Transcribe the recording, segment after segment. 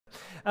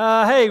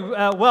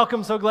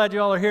Welcome. So glad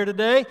you all are here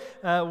today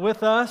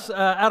with us.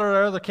 Out at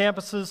our other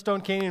campuses,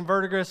 Stone Canyon and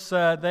Verdigris,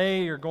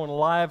 they are going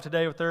live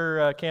today with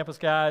their campus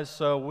guys,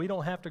 so we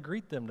don't have to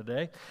greet them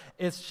today.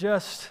 It's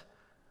just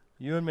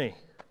you and me.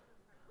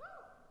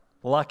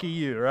 Lucky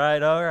you,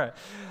 right? All right.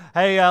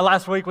 Hey,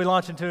 last week we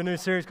launched into a new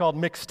series called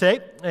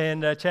Mixtape,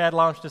 and Chad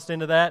launched us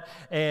into that,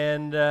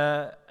 and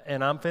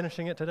I'm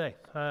finishing it today.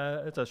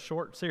 It's a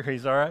short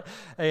series, all right?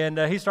 And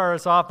he started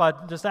us off by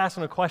just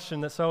asking a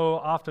question that so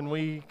often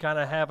we kind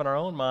of have in our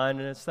own mind,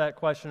 and it's that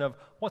question of,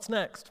 what's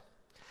next?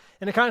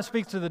 And it kind of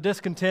speaks to the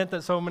discontent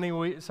that so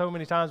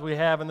many times we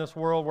have in this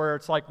world where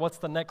it's like, what's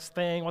the next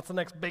thing? What's the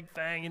next big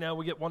thing? You know,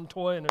 we get one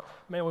toy, and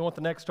man, we want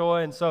the next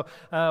toy. And so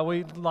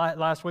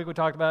last week we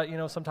talked about,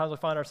 sometimes we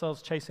find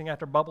ourselves chasing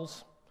after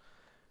bubbles.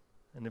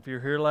 And if you're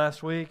here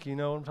last week, you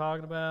know what I'm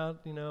talking about.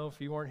 If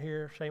you weren't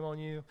here, shame on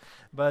you.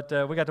 But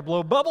we got to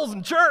blow bubbles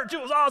in church.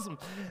 It was awesome.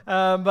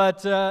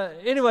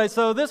 Anyway,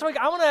 so this week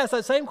I want to ask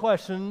that same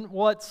question,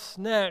 what's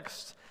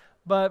next,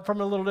 but from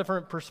a little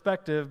different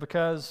perspective,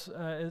 because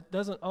it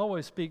doesn't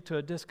always speak to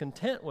a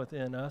discontent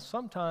within us.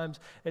 Sometimes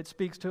it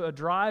speaks to a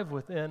drive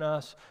within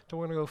us to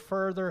want to go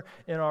further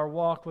in our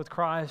walk with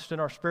Christ, in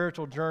our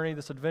spiritual journey,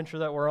 this adventure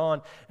that we're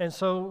on. And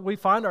so we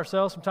find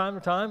ourselves from time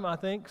to time, I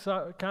think,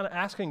 kind of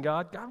asking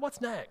God,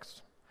 what's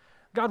next?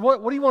 God,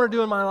 what do you want to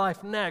do in my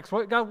life next?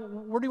 God,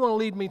 where do you want to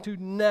lead me to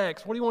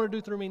next? What do you want to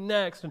do through me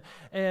next?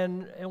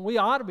 And we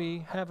ought to be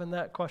having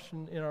that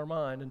question in our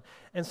mind.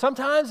 And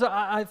sometimes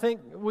I think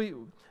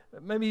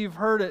maybe you've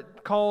heard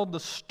it called the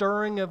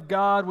stirring of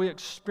God. We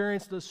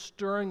experience the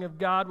stirring of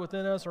God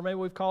within us, or maybe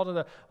we've called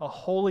it a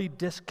holy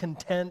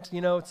discontent.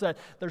 It's that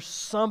there's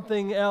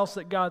something else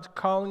that God's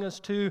calling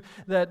us to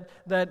that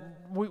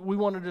we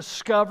want to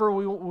discover,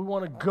 we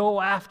want to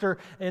go after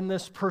in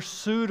this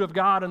pursuit of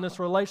God, in this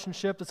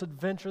relationship, this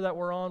adventure that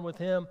we're on with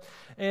Him.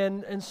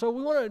 And so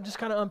we want to just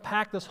kind of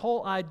unpack this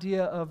whole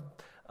idea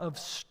of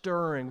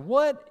stirring.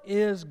 What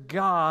is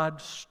God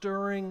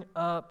stirring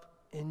up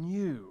in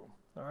you?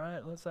 All right,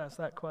 let's ask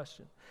that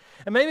question.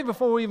 And maybe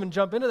before we even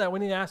jump into that, we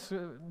need to ask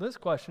this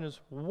question is,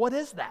 what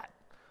is that?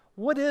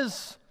 What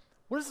is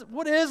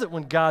it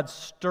when God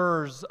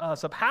stirs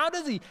us up? How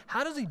does He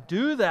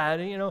do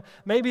that?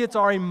 Maybe it's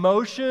our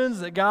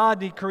emotions that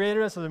He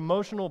created us as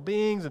emotional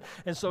beings,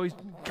 and so He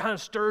kind of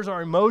stirs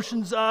our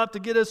emotions up to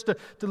get us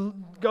to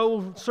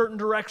go certain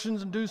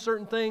directions and do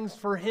certain things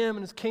for Him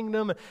and His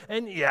kingdom.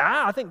 And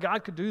yeah, I think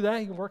God could do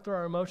that. He can work through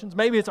our emotions.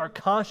 Maybe it's our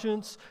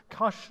conscience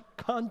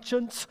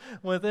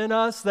within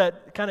us,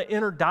 that kind of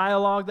inner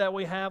dialogue that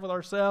we have with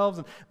ourselves,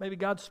 and maybe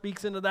God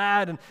speaks into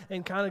that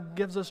and kind of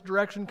gives us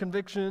direction,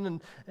 conviction,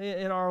 and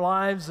in our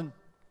lives. And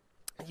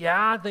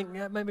yeah, I think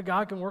maybe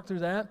God can work through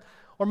that.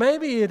 Or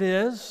maybe it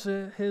is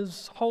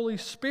His Holy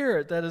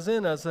Spirit that is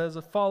in us as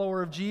a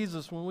follower of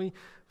Jesus. When we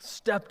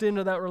stepped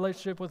into that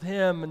relationship with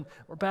Him and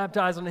we're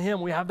baptized into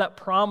Him, we have that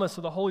promise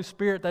of the Holy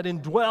Spirit that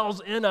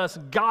indwells in us,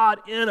 God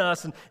in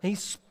us, and He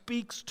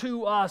speaks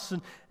to us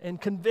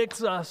and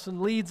convicts us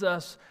and leads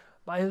us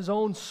by His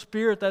own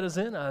Spirit that is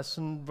in us.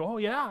 And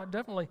I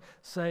definitely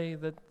say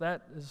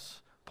that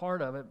is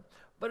part of it.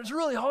 But it's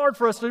really hard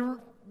for us to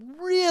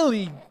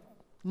really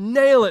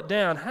nail it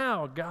down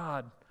how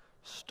God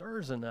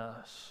stirs in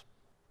us.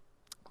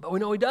 But we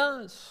know He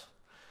does.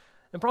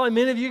 And probably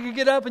many of you could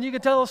get up and you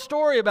could tell a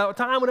story about a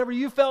time whenever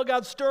you felt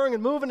God stirring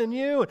and moving in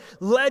you and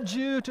led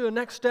you to a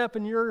next step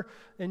in your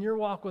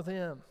walk with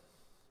Him.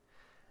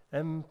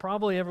 And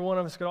probably every one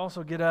of us could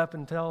also get up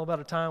and tell about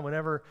a time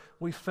whenever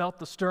we felt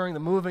the stirring, the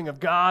moving of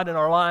God in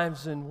our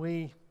lives, and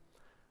we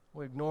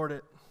ignored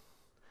it.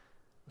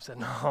 We said,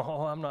 no,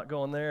 I'm not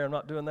going there. I'm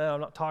not doing that.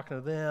 I'm not talking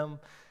to them.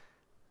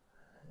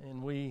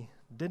 And we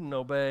didn't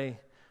obey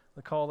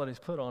the call that He's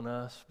put on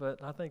us.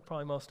 But I think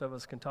probably most of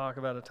us can talk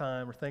about a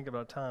time or think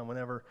about a time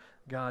whenever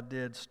God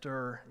did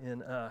stir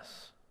in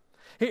us.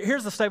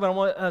 Here's the statement I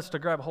want us to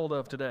grab hold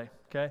of today,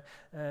 okay?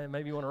 And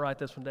maybe you want to write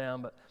this one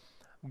down, but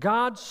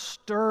God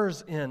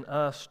stirs in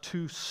us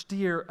to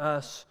steer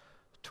us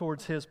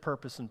towards His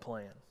purpose and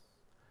plan.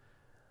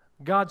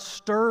 God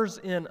stirs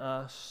in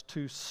us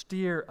to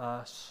steer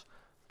us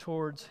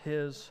towards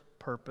His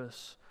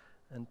purpose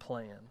and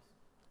plan.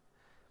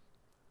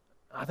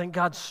 I think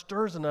God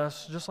stirs in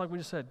us, just like we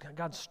just said,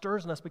 God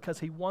stirs in us because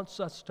He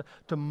wants us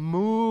to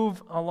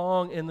move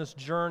along in this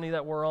journey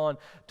that we're on,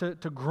 to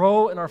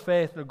grow in our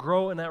faith, to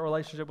grow in that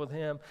relationship with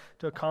Him,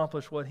 to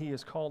accomplish what He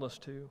has called us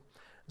to.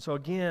 So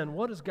again,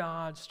 what is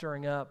God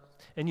stirring up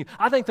in you?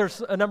 I think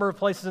there's a number of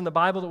places in the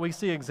Bible that we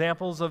see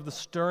examples of the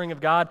stirring of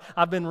God.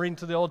 I've been reading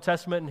through the Old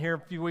Testament, and here a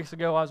few weeks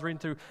ago I was reading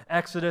through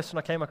Exodus, and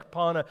I came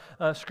upon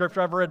a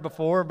scripture I've read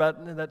before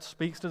that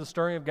speaks to the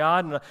stirring of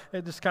God, and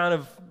it just kind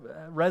of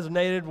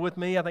resonated with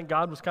me. I think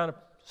God was kind of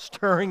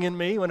stirring in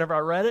me whenever I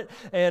read it,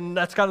 and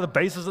that's kind of the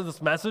basis of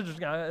this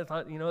message. I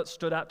thought, it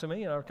stood out to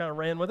me, and I kind of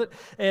ran with it.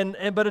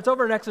 But it's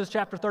over in Exodus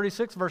chapter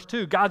 36, verse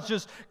 2. God's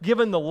just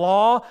given the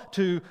law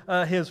to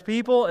his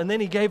people, and then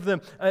he gave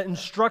them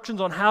instructions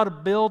on how to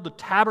build the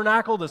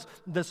tabernacle,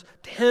 this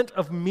tent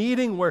of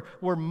meeting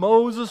where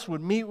Moses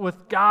would meet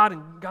with God,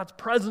 and God's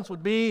presence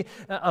would be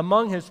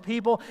among his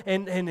people,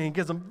 and he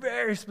gives them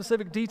very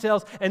specific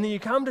details. And then you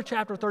come to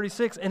chapter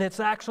 36, and it's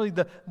actually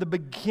the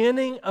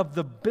beginning of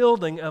the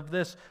building of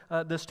this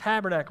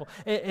tabernacle.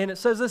 And it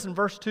says this in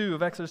verse 2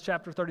 of Exodus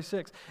chapter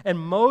 36. And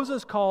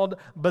Moses called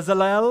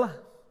Bezalel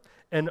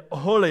and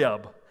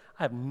Oholiab.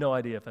 I have no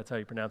idea if that's how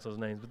you pronounce those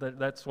names, but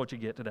that's what you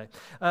get today.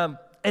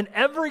 And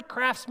every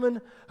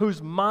craftsman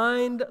whose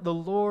mind the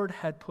Lord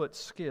had put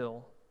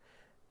skill,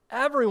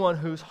 everyone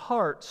whose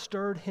heart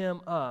stirred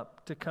him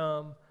up to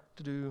come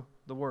to do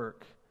the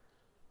work.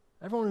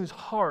 Everyone whose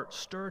heart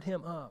stirred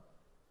him up.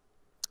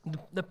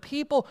 The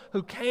people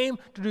who came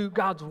to do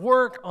God's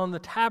work on the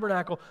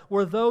tabernacle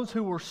were those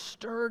who were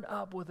stirred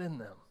up within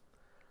them.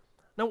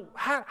 Now,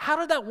 how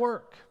did that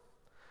work?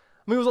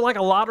 I mean, was it like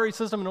a lottery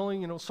system and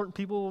only, certain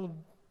people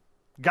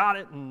got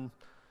it and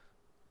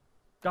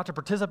got to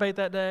participate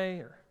that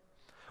day?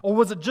 Or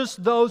was it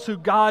just those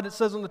who it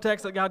says in the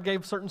text that God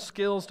gave certain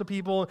skills to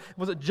people?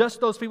 Was it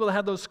just those people that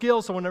had those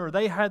skills, so whenever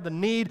they had the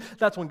need,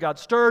 that's when God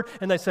stirred,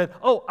 and they said,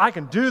 oh, I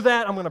can do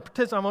that, I'm going to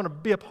participate, I'm going to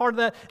be a part of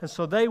that, and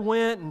so they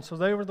went, and so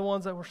they were the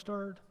ones that were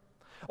stirred?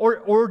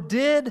 Or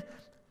did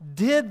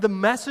the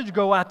message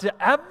go out to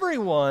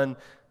everyone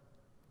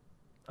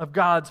of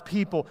God's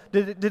people?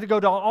 Did it go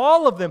to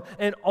all of them,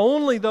 and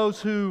only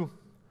those who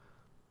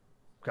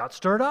got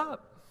stirred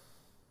up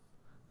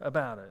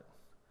about it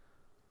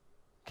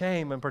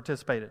came and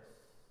participated?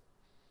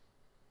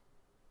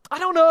 I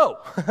don't know.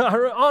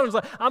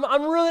 Honestly,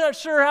 I'm really not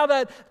sure how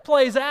that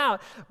plays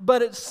out,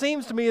 but it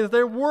seems to me that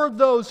there were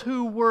those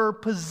who were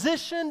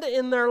positioned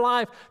in their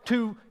life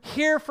to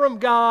hear from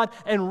God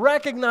and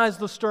recognize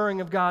the stirring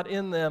of God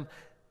in them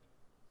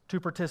to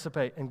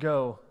participate and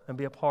go and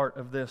be a part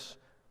of this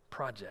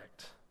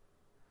project.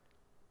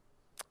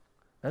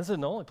 And this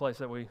isn't the only place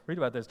that we read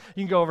about this.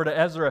 You can go over to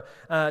Ezra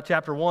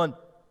chapter 1.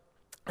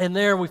 And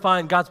there we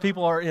find God's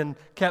people are in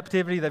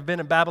captivity. They've been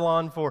in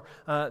Babylon for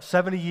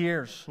 70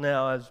 years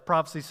now, as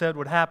prophecy said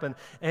would happen.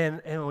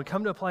 And we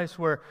come to a place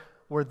where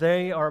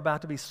they are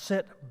about to be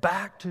sent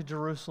back to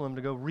Jerusalem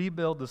to go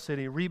rebuild the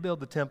city, rebuild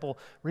the temple,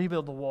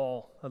 rebuild the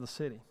wall of the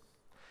city.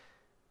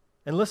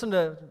 And listen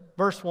to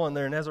verse 1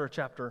 there in Ezra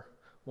chapter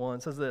 1.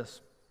 It says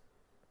this: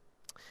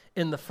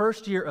 in the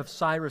first year of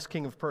Cyrus,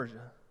 king of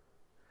Persia,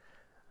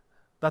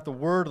 that the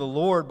word of the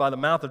Lord by the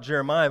mouth of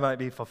Jeremiah might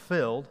be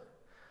fulfilled,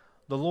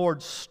 the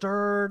Lord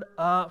stirred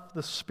up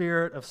the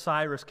spirit of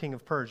Cyrus, king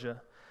of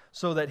Persia,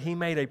 so that he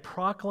made a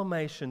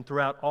proclamation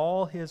throughout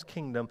all his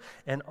kingdom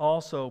and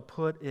also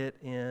put it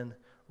in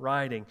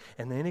writing.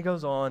 And then he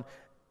goes on,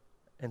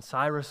 and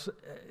Cyrus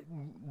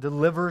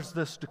delivers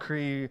this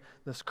decree,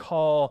 this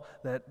call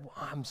that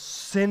I'm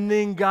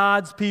sending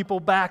God's people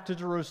back to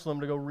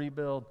Jerusalem to go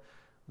rebuild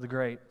the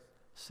great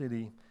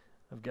city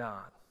of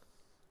God.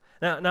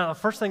 Now, the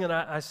first thing that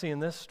I see in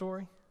this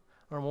story,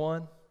 number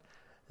one,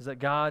 is that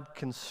God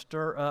can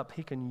stir up,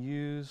 he can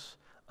use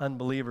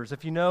unbelievers.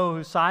 If you know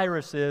who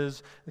Cyrus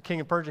is, the king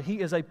of Persia,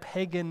 he is a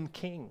pagan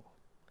king.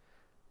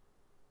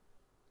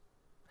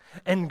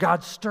 And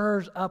God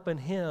stirs up in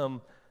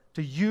him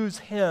to use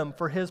him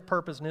for his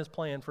purpose and his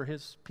plan for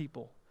his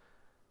people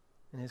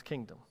and his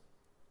kingdom.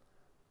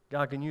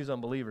 God can use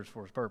unbelievers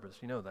for his purpose,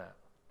 you know that.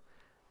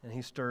 And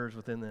he stirs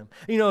within them.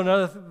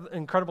 Another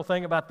incredible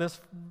thing about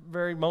this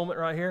very moment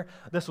right here,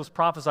 this was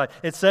prophesied.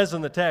 It says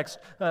in the text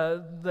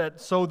that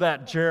so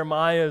that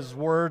Jeremiah's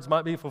words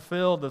might be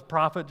fulfilled, the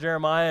prophet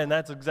Jeremiah, and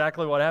that's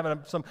exactly what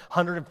happened. Some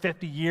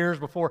 150 years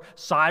before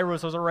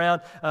Cyrus was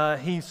around,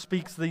 he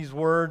speaks these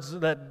words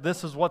that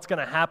this is what's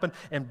going to happen,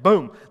 and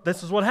boom,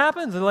 this is what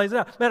happens, and lays it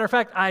out. Matter of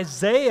fact,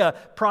 Isaiah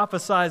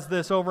prophesies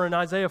this over in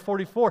Isaiah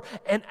 44,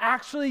 and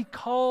actually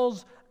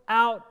calls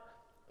out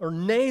or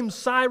names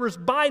Cyrus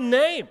by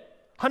name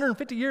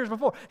 150 years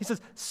before. He says,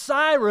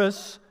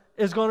 Cyrus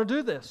is going to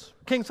do this.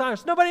 King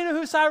Cyrus. Nobody knew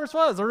who Cyrus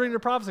was. They're reading the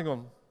prophecy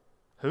going,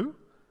 who?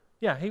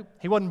 Yeah,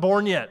 he wasn't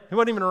born yet. He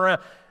wasn't even around.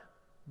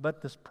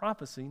 But this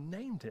prophecy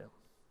named him.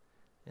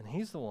 And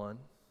he's the one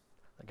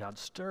that God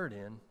stirred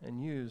in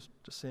and used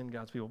to send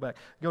God's people back.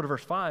 Go to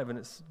verse 5 and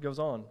it goes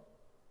on.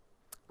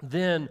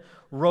 Then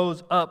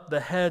rose up the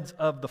heads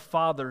of the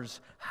fathers'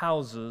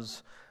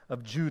 houses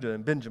of Judah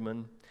and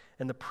Benjamin,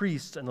 and the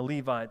priests and the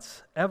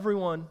Levites,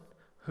 everyone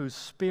whose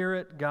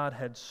spirit God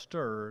had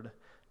stirred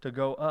to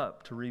go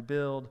up to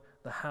rebuild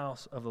the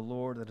house of the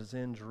Lord that is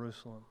in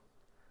Jerusalem.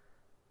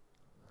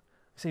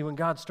 See, when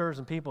God stirs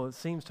in people, it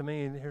seems to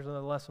me, and here's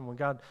another lesson, when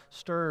God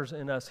stirs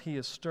in us, he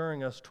is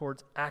stirring us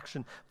towards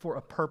action for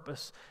a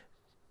purpose.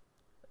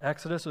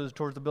 Exodus is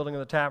towards the building of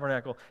the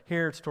tabernacle.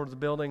 Here it's towards the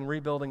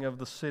rebuilding of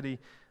the city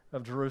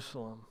of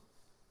Jerusalem.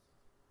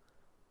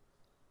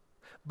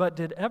 But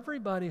did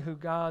everybody who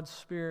God's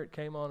Spirit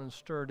came on and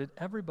stirred, did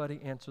everybody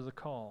answer the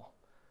call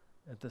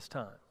at this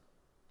time?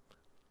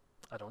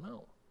 I don't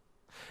know.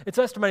 It's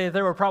estimated that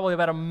there were probably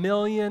about 1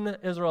 million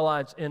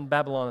Israelites in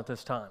Babylon at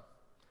this time.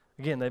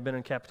 Again, they've been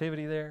in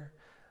captivity there,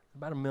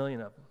 about 1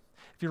 million of them.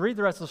 If you read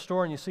the rest of the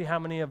story and you see how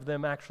many of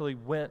them actually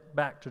went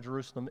back to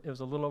Jerusalem, it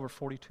was a little over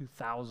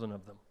 42,000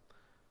 of them.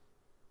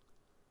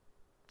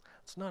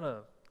 It's not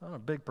a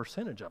big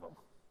percentage of them.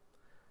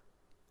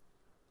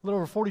 A little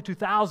over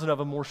 42,000 of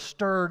them were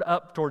stirred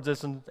up towards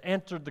this and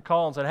answered the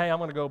call and said, hey, I'm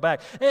going to go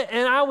back.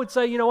 And I would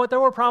say, you know what, there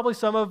were probably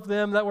some of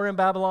them that were in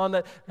Babylon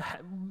that,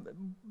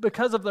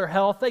 because of their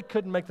health, they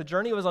couldn't make the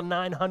journey. It was a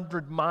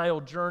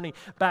 900-mile journey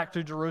back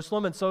to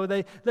Jerusalem, and so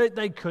they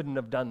couldn't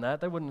have done that.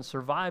 They wouldn't have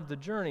survived the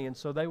journey, and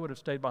so they would have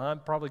stayed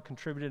behind, probably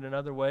contributed in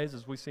other ways,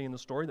 as we see in the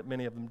story, that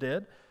many of them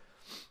did.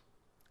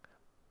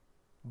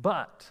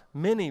 But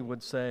many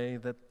would say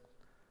that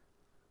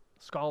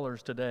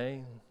scholars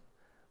today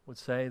would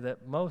say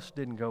that most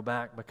didn't go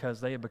back because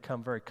they had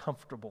become very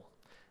comfortable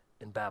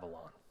in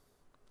Babylon.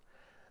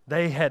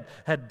 They had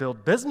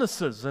built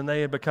businesses and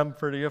they had become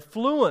pretty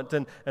affluent.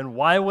 And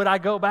why would I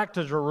go back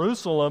to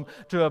Jerusalem,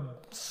 to a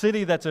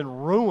city that's in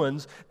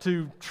ruins,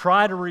 to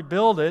try to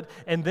rebuild it,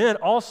 and then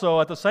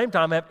also at the same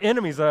time have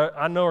enemies that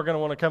I know are going to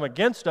want to come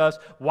against us?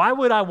 Why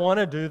would I want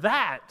to do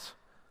that?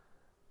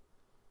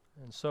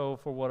 And so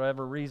for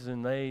whatever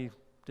reason, they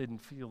didn't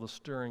feel the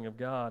stirring of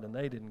God, and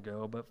they didn't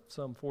go, but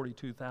some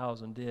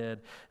 42,000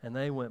 did, and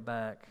they went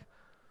back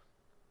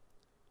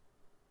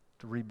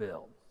to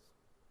rebuild.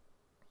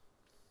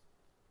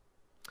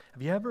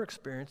 Have you ever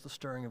experienced the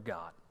stirring of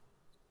God?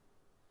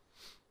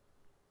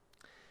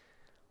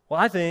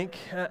 Well, I think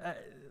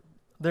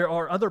there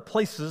are other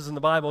places in the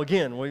Bible.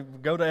 Again, we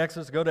go to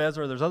Exodus, go to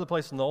Ezra. There's other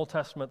places in the Old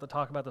Testament that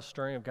talk about the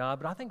stirring of God.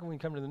 But I think when we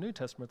come to the New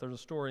Testament, there's a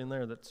story in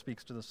there that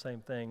speaks to the same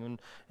thing.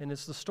 And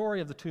it's the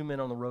story of the two men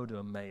on the road to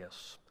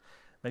Emmaus.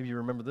 Maybe you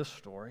remember this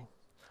story.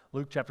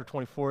 Luke chapter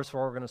 24 is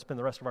where we're going to spend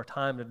the rest of our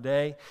time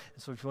today.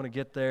 And so if you want to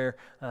get there,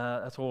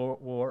 that's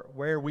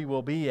where we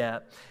will be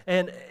at.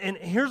 And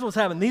here's what's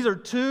happened. These are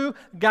two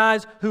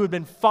guys who have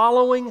been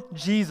following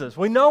Jesus.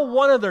 We know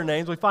one of their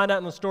names. We find out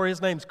in the story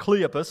his name's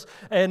Cleopas,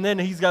 and then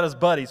he's got his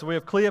buddy. So we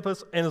have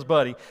Cleopas and his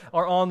buddy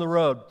are on the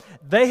road.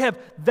 They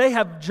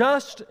have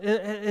just,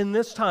 in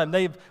this time,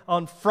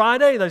 on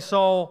Friday they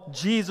saw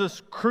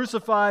Jesus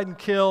crucified and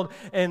killed,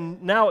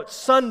 and now it's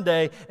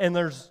Sunday, and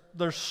there's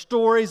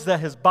stories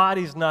that his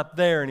body's not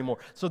there anymore.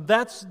 So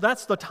that's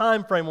the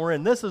time frame we're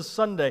in. This is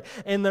Sunday,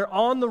 and they're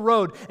on the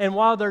road. And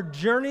while they're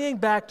journeying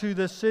back to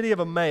this city of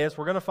Emmaus,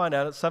 we're going to find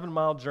out it's a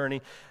 7-mile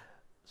journey,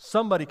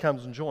 somebody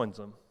comes and joins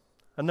them.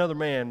 Another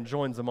man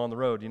joins them on the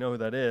road. You know who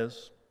that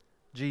is?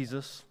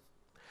 Jesus.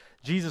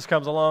 Jesus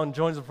comes along,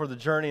 joins them for the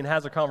journey, and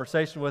has a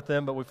conversation with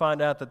them, but we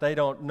find out that they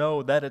don't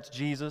know that it's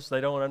Jesus.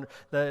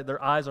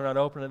 Their eyes are not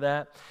open to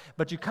that.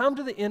 But you come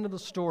to the end of the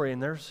story,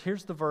 and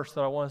here's the verse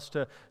that I want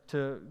us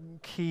to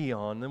key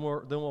on. Then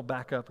we'll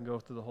back up and go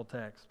through the whole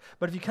text.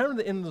 But if you come to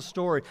the end of the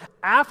story,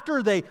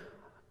 after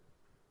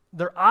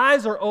their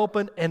eyes are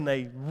open and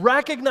they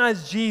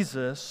recognize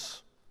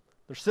Jesus,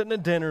 they're sitting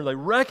at dinner, they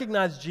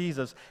recognize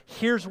Jesus,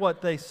 here's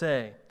what they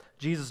say.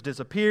 Jesus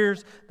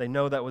disappears. They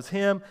know that was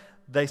him.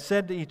 They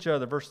said to each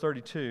other, verse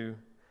 32,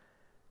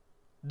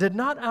 "Did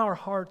not our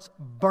hearts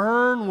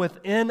burn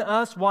within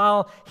us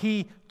while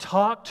he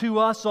talked to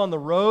us on the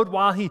road,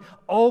 while he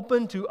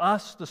opened to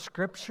us the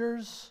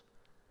Scriptures?"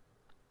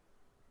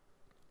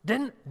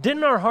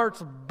 Didn't our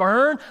hearts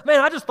burn?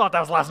 Man, I just thought that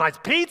was last night's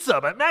pizza,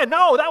 but man,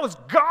 no, that was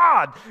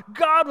God.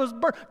 God was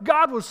burning.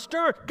 God was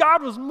stirring.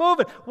 God was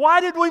moving.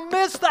 Why did we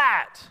miss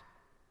that?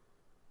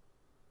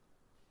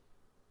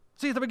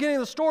 See, at the beginning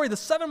of the story, the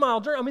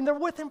 7-mile journey, they're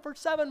with him for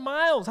 7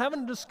 miles,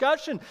 having a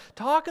discussion,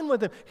 talking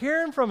with him,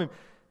 hearing from him,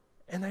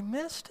 and they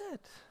missed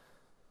it.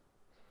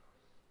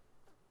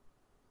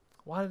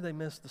 Why did they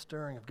miss the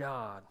stirring of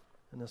God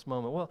in this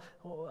moment? Well,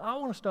 I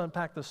want us to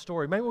unpack this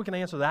story. Maybe we can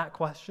answer that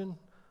question.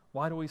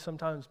 Why do we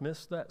sometimes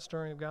miss that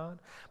stirring of God?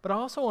 But I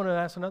also want to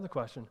ask another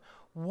question.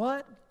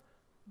 What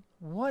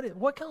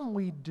can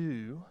we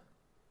do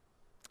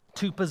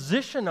to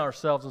position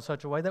ourselves in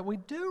such a way that we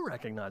do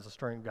recognize the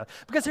stirring of God?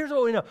 Because here's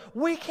what we know.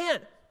 We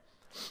can't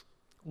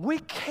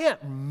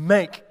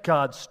make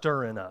God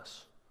stir in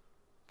us.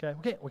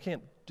 Okay? We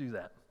can't do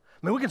that.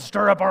 We can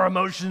stir up our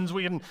emotions.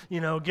 We can,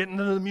 get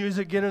into the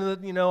music, get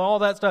into all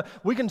that stuff.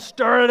 We can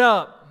stir it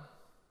up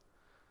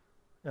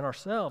in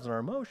ourselves and our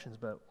emotions,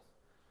 but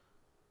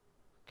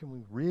can we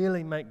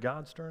really make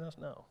God stir in us?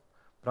 No.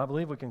 But I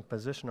believe we can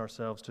position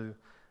ourselves to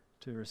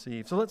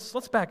receive. So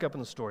let's back up in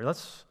the story.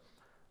 Let's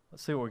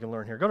see what we can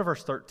learn here. Go to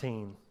verse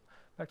 13,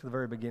 back to the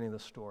very beginning of the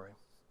story.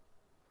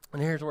 And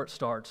here's where it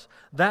starts.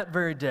 That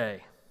very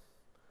day.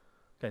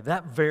 Okay,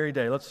 that very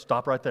day. Let's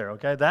stop right there,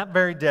 okay? That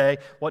very day.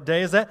 What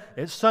day is that?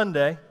 It's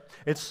Sunday.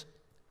 It's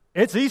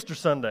Easter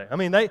Sunday.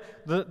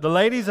 The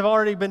ladies have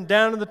already been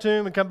down to the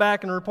tomb and come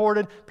back and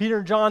reported. Peter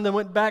and John then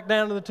went back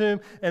down to the tomb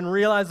and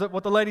realized that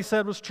what the lady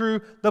said was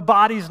true. The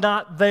body's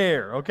not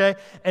there, okay?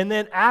 And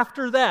then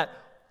after that,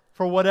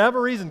 for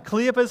whatever reason,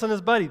 Cleopas and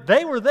his buddy,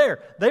 they were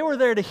there. They were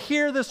there to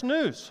hear this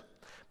news.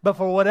 But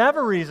for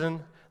whatever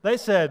reason, they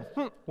said,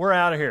 we're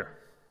out of here.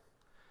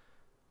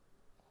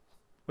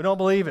 We don't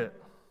believe it.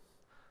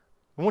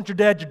 We want you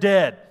dead, you're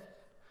dead.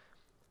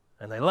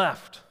 And they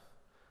left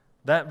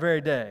that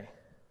very day.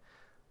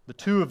 The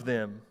two of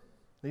them,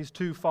 these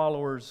two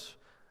followers,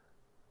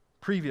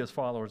 previous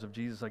followers of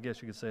Jesus, I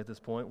guess you could say at this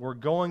point, were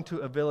going to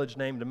a village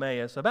named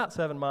Emmaus, about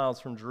 7 miles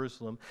from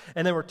Jerusalem,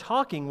 and they were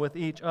talking with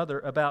each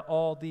other about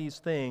all these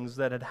things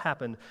that had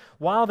happened.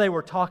 While they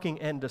were talking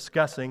and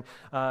discussing,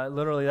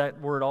 literally that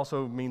word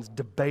also means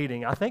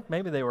debating. I think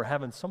maybe they were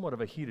having somewhat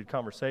of a heated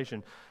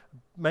conversation.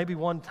 Maybe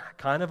one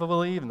kind of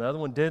believed and the other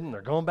one didn't.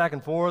 They're going back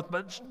and forth,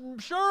 but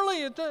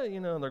surely,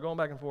 they're going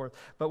back and forth.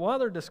 But while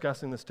they're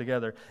discussing this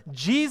together,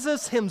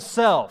 Jesus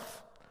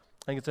himself,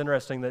 I think it's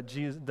interesting that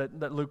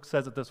that Luke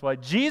says it this way.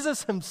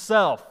 Jesus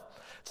himself,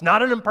 it's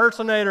not an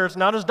impersonator, it's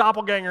not his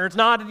doppelganger, it's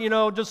not,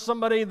 just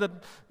somebody that,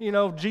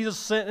 Jesus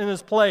sent in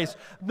his place.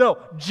 No,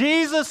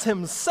 Jesus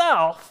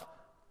himself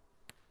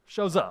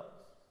shows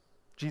up.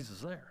 Jesus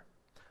is there.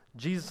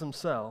 Jesus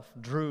himself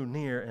drew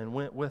near and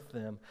went with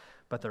them,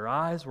 but their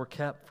eyes were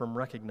kept from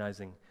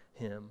recognizing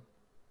him.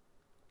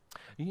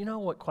 You know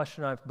what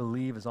question I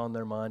believe is on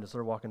their mind as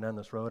they're walking down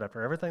this road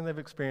after everything they've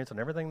experienced and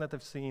everything that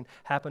they've seen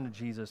happen to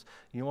Jesus?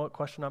 You know what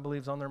question I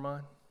believe is on their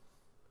mind?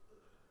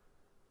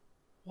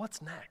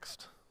 What's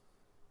next?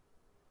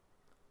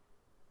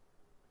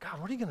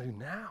 God, what are you going to do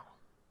now?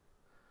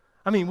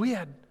 I mean, we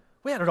had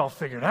it all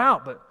figured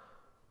out, but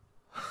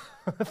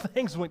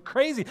things went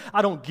crazy.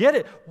 I don't get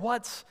it.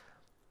 What's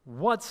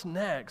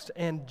next?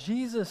 And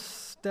Jesus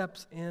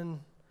steps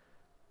in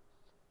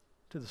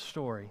to the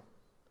story,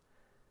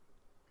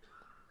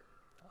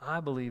 I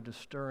believe, to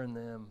stir in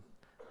them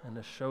and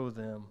to show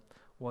them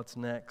what's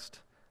next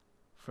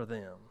for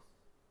them.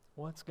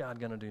 What's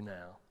God going to do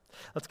now?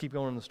 Let's keep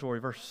going in the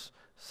story. Verse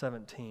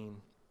 17.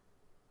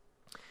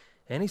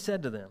 And he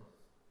said to them,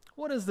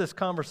 "What is this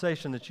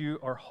conversation that you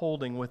are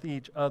holding with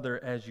each other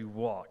as you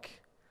walk?"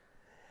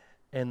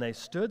 And they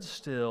stood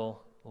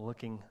still,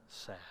 looking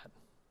sad.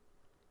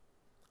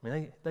 I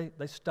mean,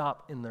 they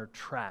stopped in their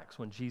tracks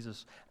when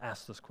Jesus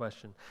asked this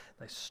question.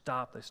 They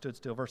stopped, they stood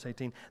still. Verse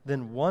 18,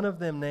 then one of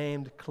them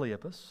named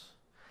Cleopas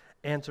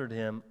answered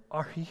him,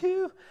 Are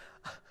you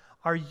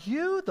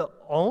the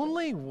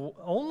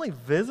only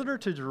visitor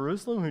to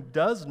Jerusalem who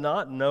does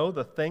not know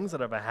the things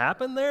that have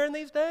happened there in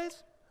these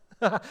days?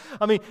 I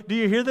mean, do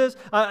you hear this?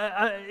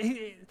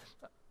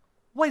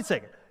 Wait a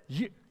second.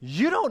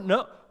 You don't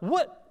know?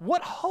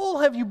 What hole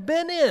have you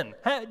been in?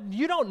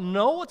 You don't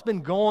know what's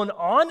been going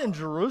on in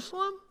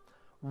Jerusalem?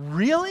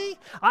 Really?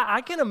 I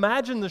can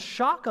imagine the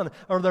shock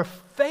or their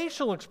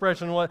facial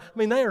expression.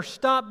 They are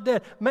stopped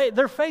dead.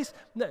 Their face,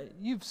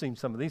 you've seen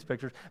some of these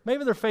pictures.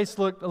 Maybe their face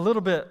looked a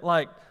little bit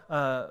like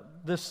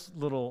this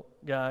little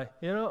guy.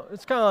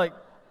 It's kind of like,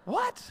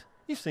 what?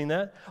 You've seen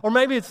that? Or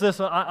maybe it's this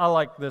one. I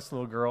like this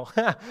little girl.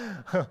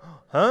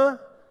 Huh?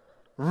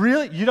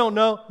 Really? You don't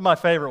know? My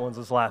favorite one's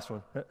this last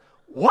one.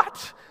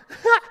 What?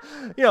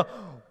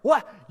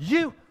 What?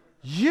 You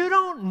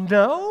don't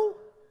know?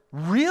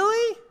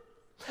 Really?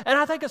 And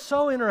I think it's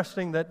so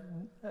interesting that,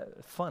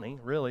 funny,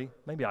 really,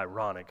 maybe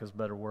ironic is a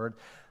better word,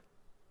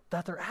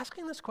 that they're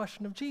asking this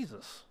question of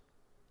Jesus.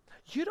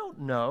 You don't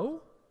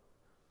know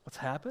what's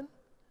happened?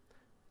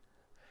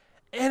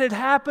 And it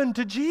happened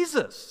to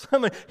Jesus.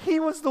 He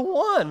was the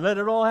one that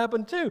it all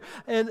happened to.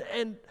 And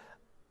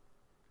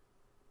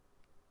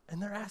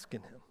they're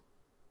asking him,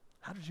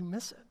 how did you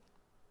miss it?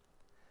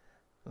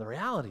 The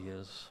reality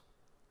is,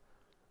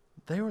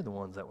 they were the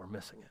ones that were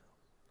missing it.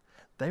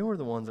 They were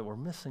the ones that were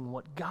missing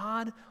what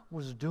God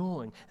was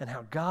doing and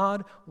how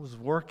God was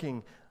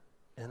working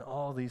in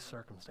all these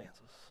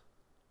circumstances.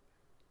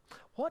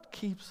 What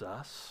keeps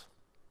us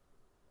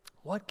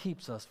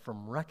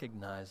from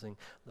recognizing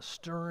the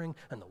stirring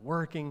and the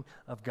working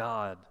of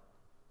God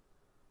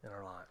in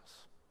our lives?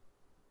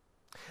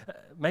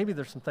 Maybe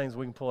there's some things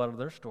we can pull out of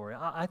their story.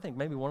 I think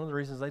maybe one of the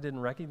reasons they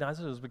didn't recognize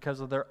it was because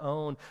of their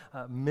own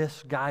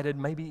misguided,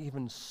 maybe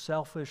even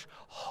selfish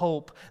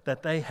hope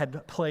that they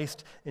had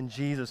placed in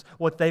Jesus,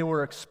 what they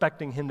were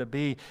expecting him to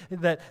be.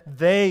 That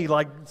they,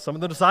 like some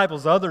of the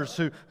disciples, others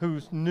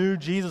who knew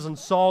Jesus and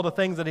saw the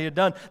things that he had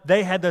done,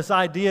 they had this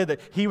idea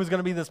that he was going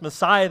to be this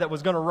Messiah that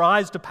was going to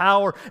rise to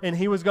power, and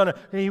he was going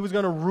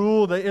to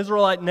rule the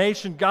Israelite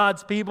nation,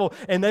 God's people,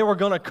 and they were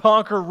going to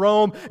conquer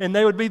Rome, and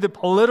they would be the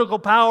political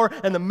power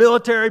and the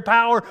military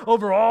power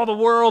over all the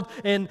world.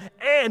 And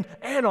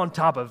on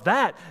top of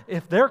that,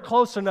 if they're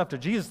close enough to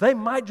Jesus, they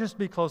might just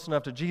be close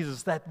enough to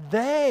Jesus that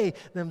they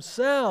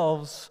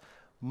themselves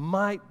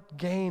might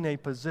gain a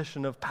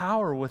position of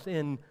power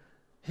within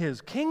his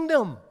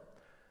kingdom.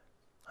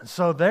 And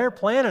so they're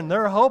planning,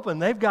 they're hoping,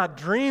 they've got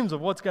dreams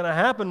of what's going to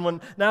happen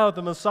now that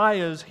the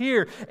Messiah is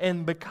here.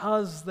 And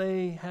because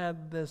they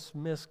had this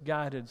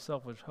misguided,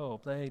 selfish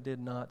hope, they did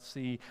not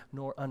see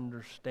nor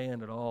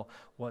understand at all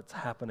what's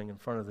happening in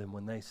front of them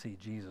when they see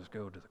Jesus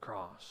go to the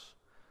cross.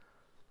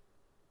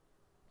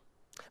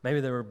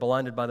 Maybe they were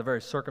blinded by the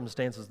very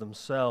circumstances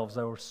themselves.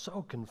 They were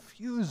so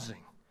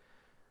confusing.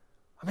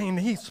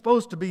 He's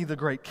supposed to be the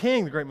great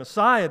king, the great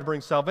Messiah, to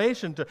bring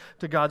salvation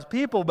to God's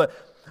people,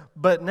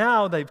 but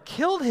now they've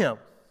killed him.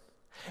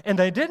 And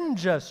they didn't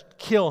just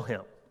kill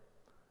him.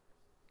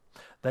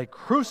 They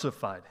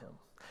crucified him.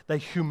 They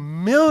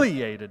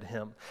humiliated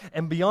him.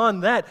 And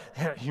beyond that,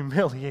 it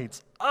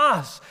humiliates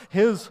us,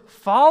 his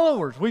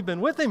followers. We've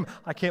been with him.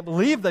 I can't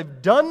believe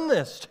they've done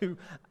this to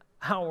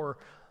our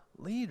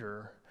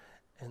leader.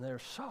 And they're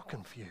so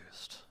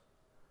confused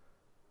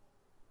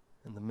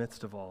in the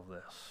midst of all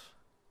this.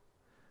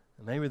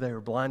 And maybe they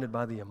were blinded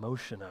by the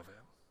emotion of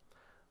it.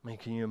 I mean,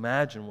 can you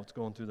imagine what's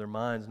going through their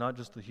minds? Not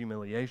just the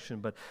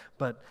humiliation,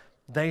 but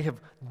they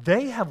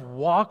have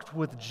walked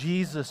with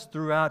Jesus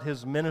throughout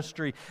his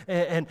ministry,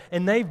 and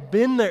they've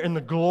been there in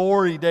the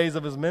glory days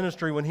of his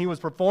ministry when he was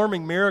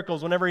performing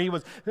miracles, whenever he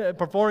was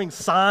performing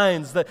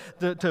signs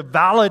to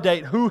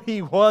validate who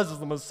he was as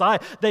the Messiah.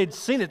 They'd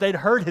seen it. They'd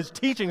heard his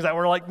teachings that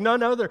were like no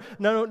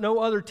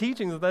other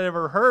teachings that they'd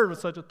ever heard with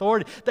such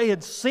authority. They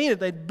had seen it.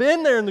 They'd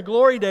been there in the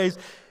glory days,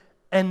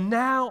 and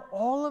now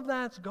all of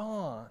that's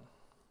gone.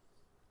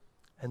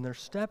 And they're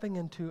stepping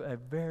into a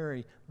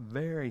very,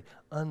 very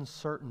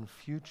uncertain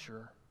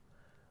future.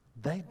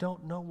 They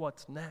don't know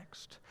what's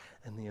next.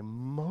 And the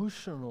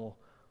emotional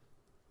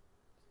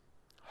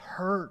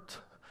hurt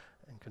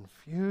and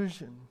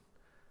confusion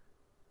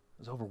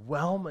is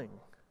overwhelming.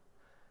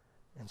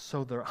 And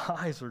so their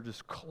eyes are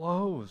just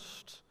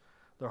closed.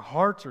 Their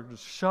hearts are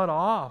just shut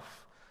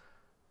off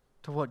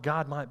to what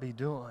God might be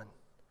doing.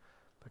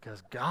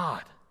 Because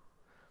God,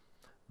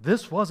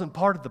 this wasn't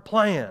part of the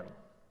plan.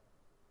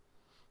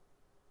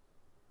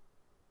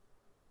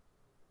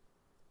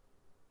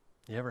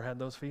 You ever had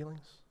those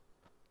feelings?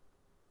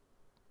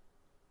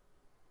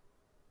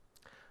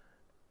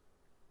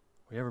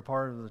 Were you ever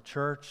part of the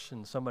church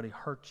and somebody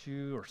hurt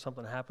you or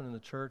something happened in the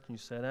church and you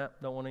said,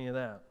 don't want any of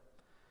that.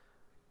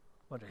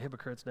 A bunch of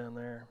hypocrites down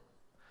there.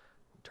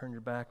 You turned your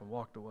back and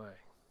walked away.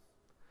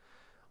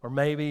 Or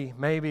maybe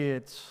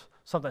it's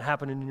something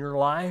happened in your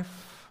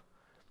life.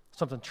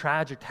 Something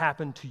tragic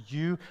happened to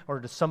you or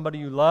to somebody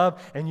you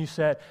love, and you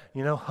said,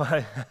 you know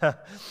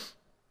what?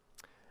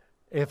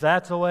 If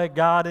that's the way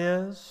God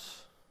is,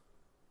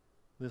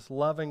 this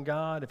loving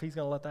God, if he's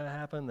going to let that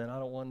happen, then I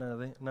don't want none of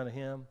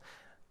him,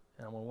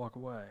 and I'm going to walk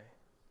away.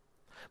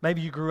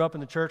 Maybe you grew up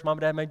in the church. Mom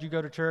and Dad made you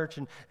go to church,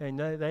 and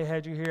they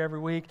had you here every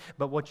week,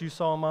 but what you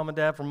saw on Mom and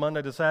Dad from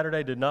Monday to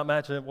Saturday did not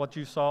match what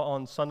you saw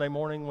on Sunday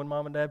morning when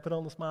Mom and Dad put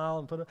on the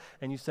smile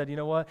and you said, you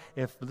know what,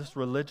 if this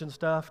religion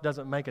stuff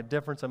doesn't make a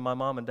difference in my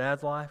mom and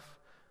dad's life,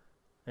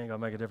 it ain't going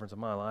to make a difference in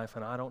my life,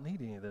 and I don't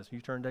need any of this. You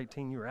turned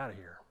 18, you're out of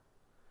here.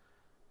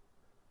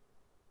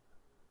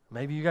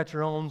 Maybe you got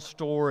your own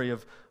story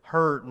of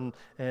hurt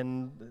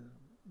and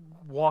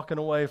walking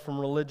away from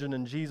religion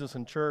and Jesus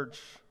and church.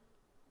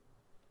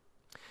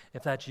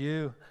 If that's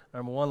you,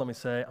 number one, let me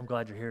say, I'm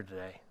glad you're here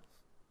today.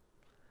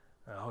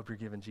 I hope you're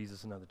giving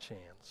Jesus another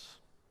chance.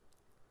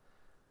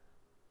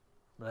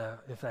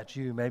 But if that's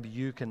you, maybe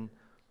you can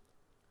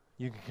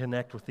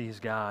connect with these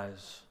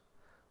guys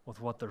with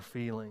what they're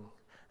feeling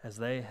as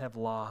they have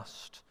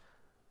lost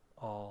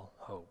all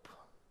hope.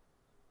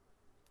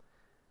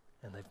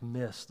 And they've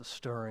missed the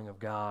stirring of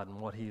God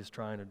and what he is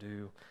trying to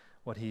do,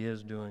 what he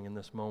is doing in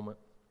this moment.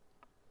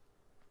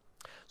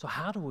 So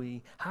how do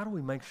we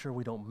make sure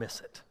we don't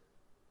miss it?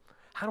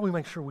 How do we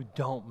make sure we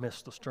don't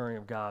miss the stirring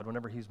of God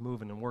whenever he's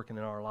moving and working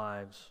in our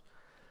lives?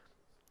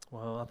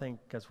 Well, I think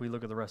as we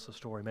look at the rest of the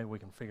story, maybe we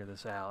can figure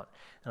this out.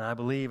 And I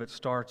believe it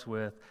starts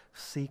with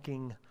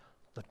seeking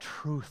the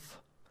truth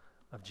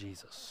of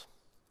Jesus.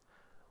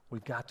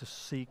 We've got to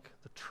seek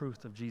the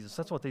truth of Jesus.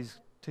 That's what these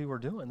two were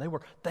doing.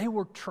 They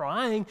were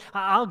trying.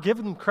 I'll give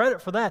them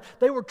credit for that.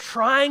 They were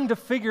trying to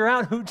figure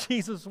out who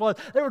Jesus was.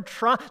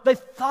 They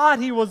thought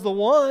he was the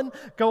one.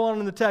 Go on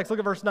in the text. Look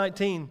at verse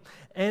 19.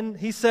 And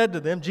he said to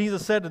them,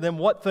 Jesus said to them,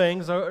 what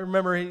things?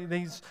 Remember,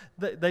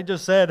 they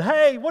just said,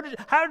 hey,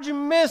 how did you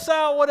miss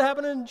out what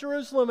happened in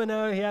Jerusalem?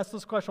 And he asked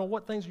this question,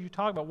 what things are you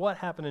talking about? What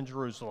happened in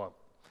Jerusalem?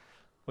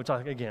 Which,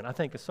 I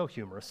think is so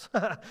humorous.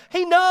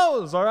 He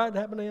knows, all right, it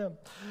happened to him.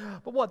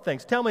 But what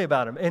things? Tell me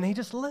about him. And he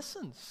just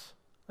listens.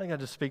 I think that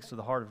just speaks to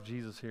the heart of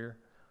Jesus here,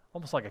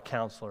 almost like a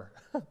counselor.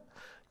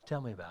 Tell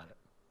me about it.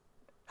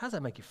 How does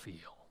that make you feel?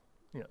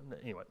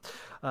 Anyway,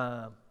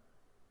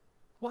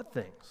 what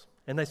things?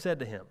 And they said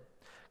to him,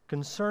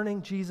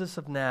 concerning Jesus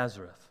of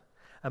Nazareth,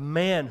 a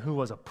man who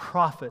was a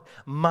prophet,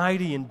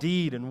 mighty in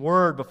deed and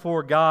word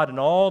before God and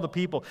all the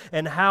people,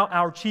 and how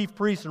our chief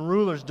priests and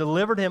rulers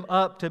delivered him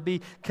up to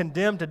be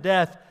condemned to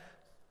death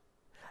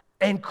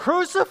and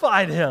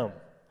crucified him.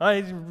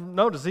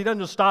 Notice he doesn't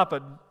just stop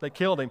it, they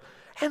killed him.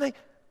 And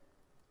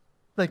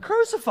they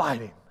crucified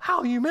him.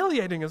 How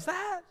humiliating is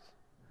that?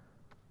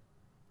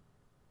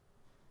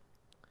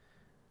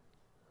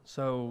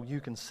 So you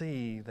can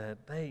see that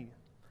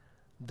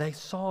they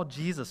saw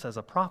Jesus as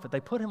a prophet. They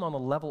put him on the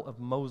level of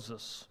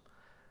Moses.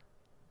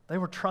 They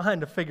were trying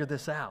to figure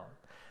this out.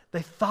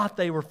 They thought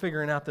they were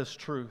figuring out this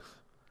truth.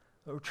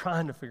 They were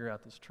trying to figure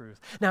out this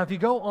truth. Now, if you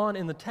go on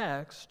in the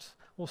text,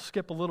 we'll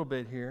skip a little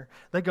bit here.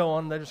 They go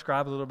on, they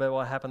describe a little bit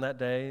what happened that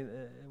day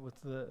with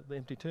the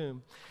empty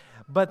tomb.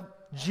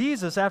 But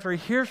Jesus, after he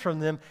hears from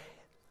them,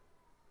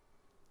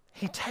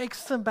 he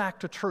takes them back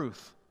to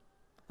truth.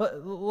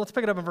 Let's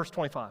pick it up in verse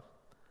 25.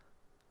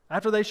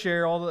 After they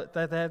share all that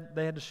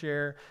they had to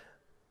share,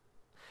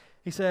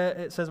 it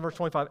says in verse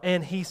 25,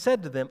 and he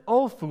said to them,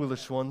 "O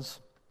foolish ones."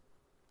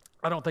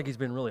 I don't think he's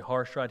been really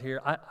harsh right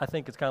here. I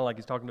think it's kind of like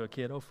he's talking to a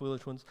kid. "Oh,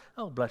 foolish ones.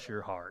 Oh, bless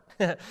your heart."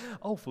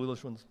 "Oh,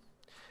 foolish ones.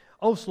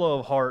 Oh, slow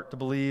of heart to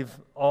believe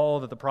all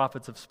that the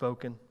prophets have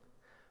spoken.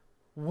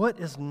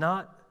 Was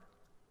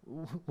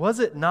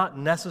it not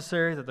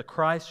necessary that the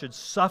Christ should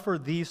suffer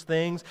these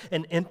things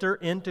and enter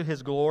into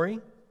his glory?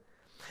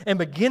 And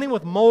beginning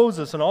with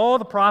Moses and all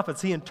the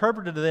prophets, he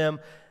interpreted to them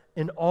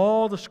in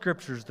all the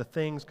scriptures the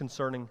things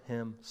concerning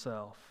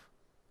himself."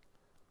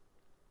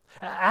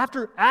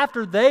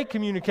 After they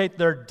communicate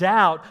their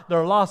doubt,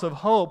 their loss of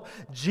hope,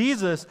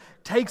 Jesus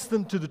takes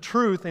them to the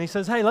truth and he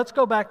says, "Hey, let's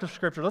go back to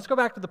Scripture. Let's go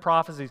back to the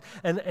prophecies."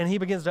 And he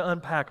begins to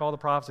unpack all the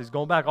prophecies,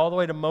 going back all the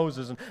way to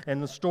Moses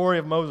and the story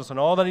of Moses and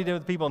all that he did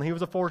with people. And he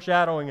was a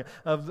foreshadowing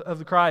of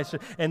the Christ.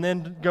 And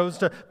then goes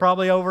to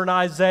probably over in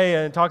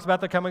Isaiah and talks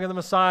about the coming of the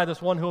Messiah,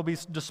 this one who will be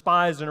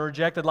despised and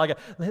rejected.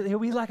 He'll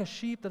be like a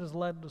sheep that is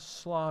led to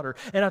slaughter.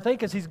 And I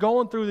think as he's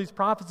going through these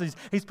prophecies,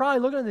 he's probably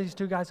looking at these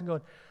two guys and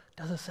going,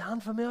 "Does it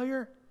sound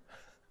familiar?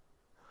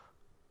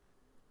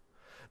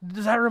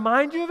 Does that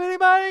remind you of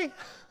anybody?"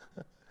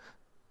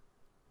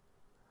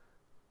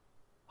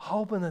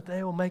 Hoping that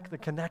they will make the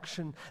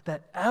connection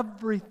that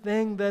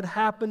everything that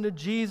happened to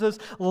Jesus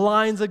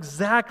lines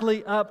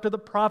exactly up to the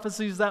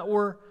prophecies that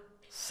were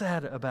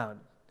said about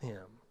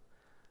him.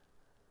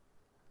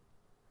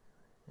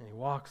 And he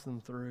walks them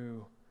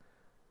through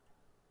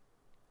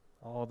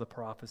all the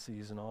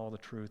prophecies and all the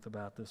truth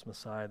about this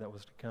Messiah that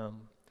was to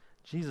come.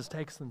 Jesus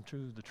takes them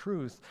to the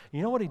truth.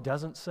 You know what he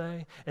doesn't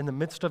say in the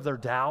midst of their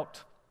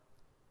doubt?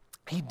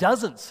 He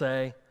doesn't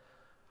say,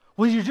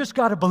 "Well, you just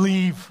got to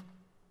believe.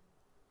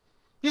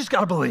 You just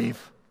got to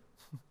believe."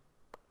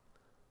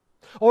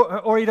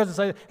 Or he doesn't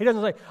say,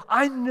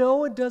 "I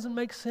know it doesn't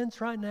make sense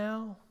right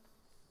now.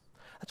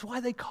 That's why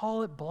they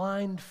call it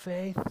blind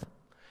faith.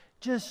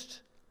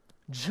 Just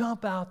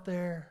jump out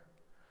there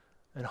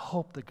and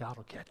hope that God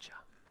will get you."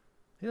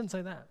 He doesn't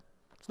say that.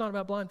 It's not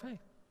about blind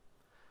faith.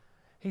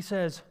 He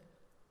says,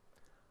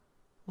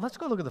 "Let's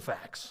go look at the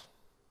facts.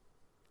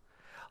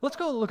 Let's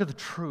go look at the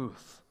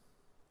truth.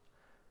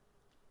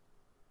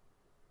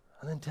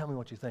 And then tell me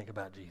what you think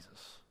about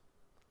Jesus."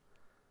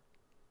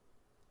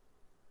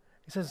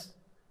 He says,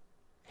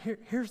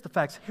 here's the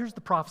facts, here's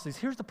the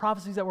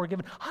prophecies that were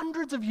given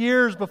hundreds of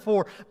years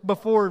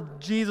before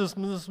Jesus,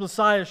 this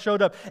Messiah,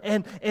 showed up.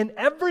 And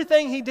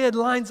everything he did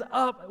lines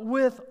up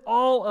with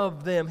all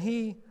of them.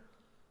 He's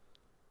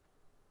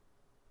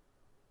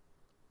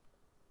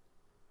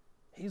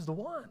the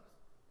one.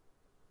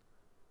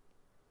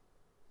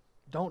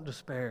 Don't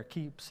despair.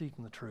 Keep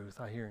seeking the truth.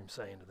 I hear him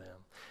saying to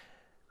them.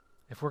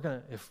 If we're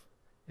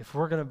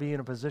going to be in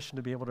a position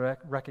to be able to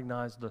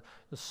recognize the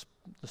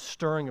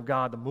stirring of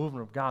God, the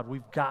movement of God,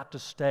 we've got to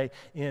stay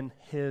in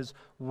his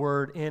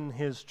word, in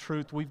his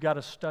truth. We've got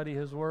to study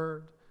his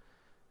word.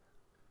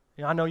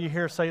 You know, I know you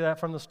hear us say that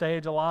from the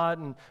stage a lot,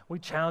 and we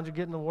challenge you to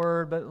get in the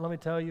word, but let me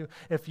tell you,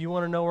 if you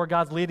want to know where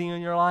God's leading you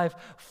in your life,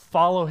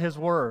 follow his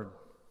word.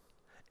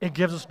 It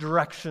gives us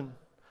direction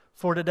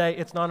for today.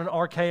 It's not an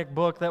archaic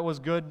book that was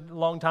good a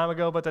long time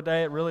ago, but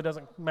today it really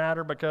doesn't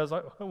matter because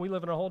we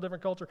live in a whole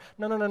different culture.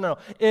 No.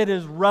 It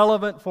is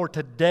relevant for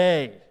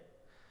today.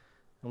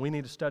 And we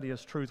need to study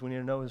his truth. We need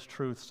to know his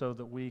truth so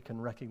that we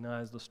can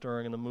recognize the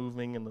stirring and the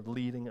moving and the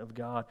leading of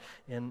God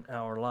in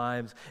our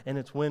lives. And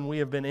it's when we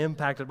have been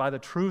impacted by the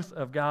truth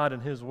of God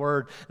and his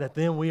word that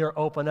then we are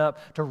open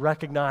up to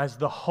recognize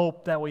the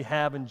hope that we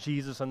have in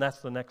Jesus. And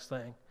that's the next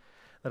thing.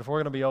 That if we're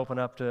going to be open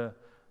up to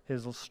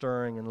his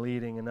stirring and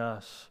leading in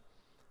us,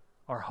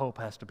 our hope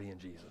has to be in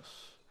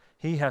Jesus.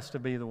 He has to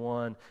be the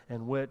one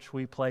in which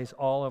we place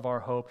all of our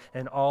hope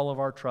and all of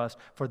our trust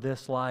for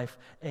this life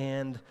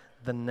and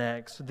the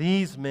next.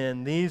 These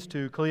men, these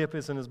two,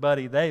 Cleopas and his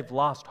buddy, they've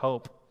lost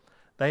hope.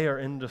 They are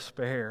in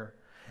despair.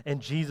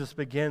 And Jesus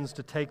begins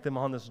to take them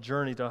on this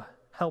journey to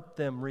help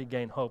them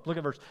regain hope. Look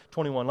at verse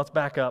 21. Let's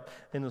back up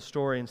in the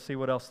story and see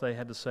what else they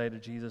had to say to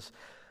Jesus.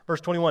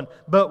 Verse 21,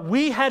 "But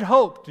we had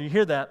hoped," do you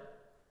hear that?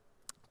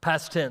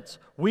 Past tense.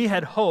 We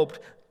had hoped,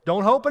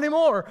 don't hope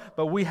anymore,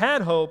 but we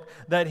had hoped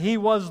that he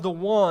was the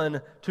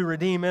one to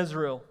redeem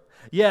Israel.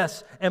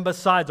 Yes, and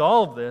besides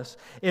all of this,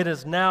 it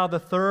is now the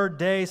third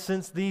day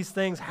since these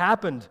things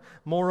happened.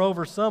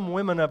 Moreover, some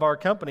women of our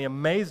company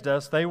amazed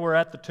us. They were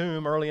at the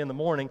tomb early in the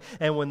morning,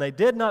 and when they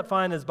did not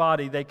find his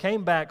body, they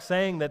came back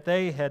saying that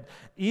they had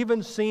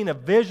even seen a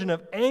vision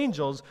of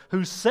angels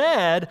who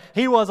said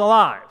he was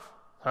alive.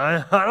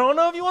 I don't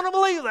know if you want to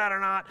believe that or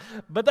not,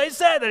 but they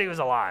said that he was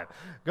alive.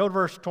 Go to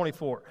verse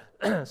 24.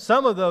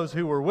 Some of those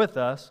who were with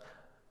us,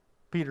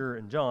 Peter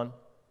and John,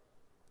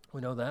 we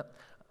know that,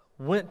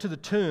 went to the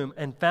tomb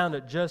and found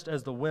it just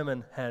as the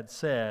women had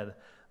said.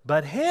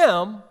 But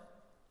him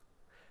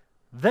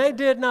they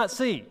did not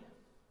see.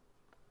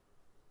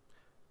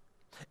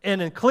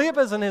 And in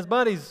Cleopas and his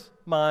buddy's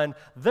mind,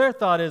 their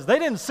thought is they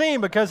didn't see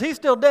him because he's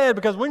still dead,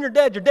 because when you're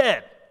dead, you're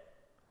dead.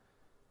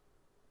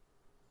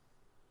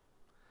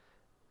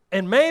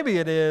 And maybe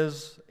it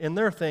is in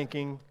their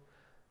thinking,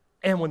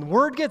 and when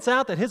word gets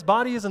out that his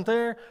body isn't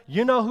there,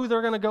 you know who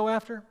they're going to go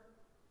after?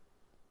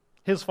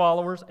 His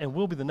followers, and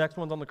we'll be the next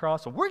ones on the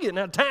cross, so we're getting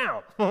out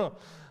of town.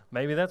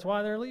 Maybe that's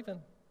why they're leaving.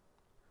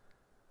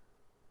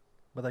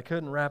 But they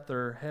couldn't wrap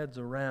their heads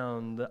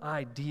around the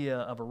idea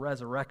of a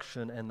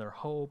resurrection, and their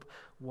hope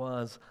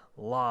was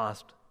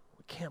lost.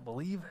 We can't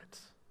believe it.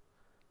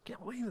 Can't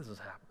believe this is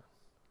happening.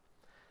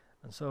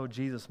 And so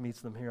Jesus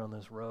meets them here on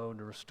this road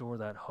to restore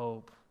that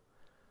hope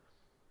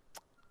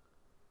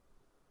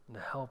and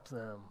to help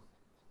them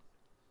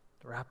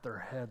to wrap their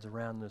heads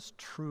around this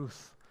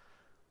truth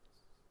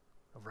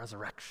of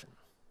resurrection.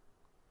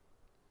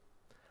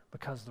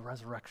 Because the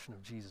resurrection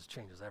of Jesus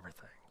changes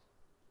everything.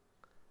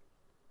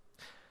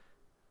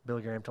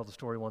 Billy Graham told the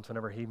story once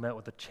whenever he met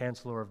with the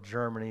Chancellor of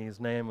Germany. His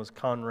name was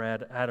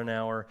Konrad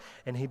Adenauer,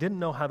 and he didn't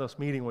know how this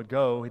meeting would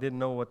go. He didn't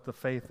know what the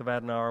faith of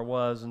Adenauer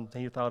was, and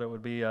he thought it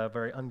would be a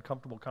very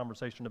uncomfortable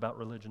conversation about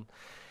religion.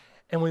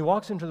 And when he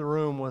walks into the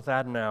room with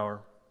Adenauer,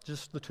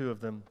 just the two of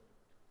them,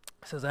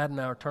 it says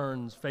Adenauer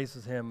turns,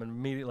 faces him, and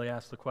immediately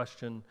asks the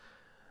question,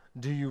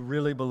 do you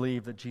really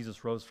believe that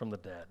Jesus rose from the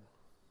dead?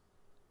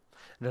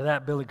 And to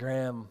that, Billy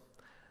Graham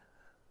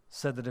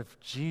said that if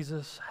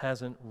Jesus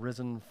hasn't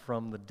risen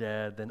from the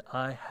dead, then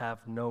I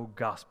have no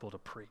gospel to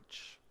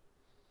preach.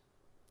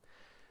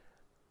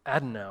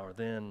 Adenauer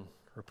then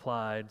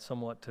replied,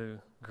 somewhat to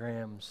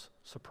Graham's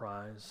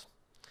surprise.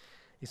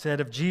 He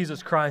said, if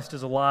Jesus Christ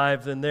is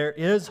alive, then there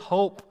is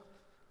hope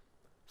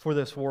for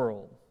this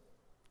world.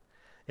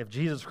 If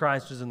Jesus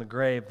Christ is in the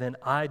grave, then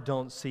I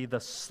don't see the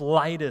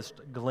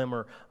slightest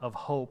glimmer of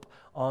hope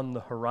on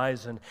the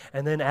horizon.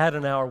 And then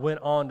Adenauer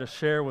went on to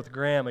share with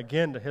Graham,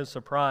 again to his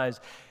surprise,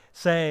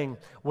 saying,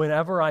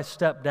 whenever I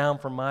step down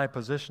from my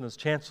position as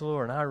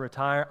chancellor and I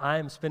retire, I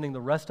am spending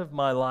the rest of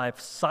my life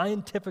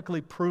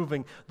scientifically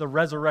proving the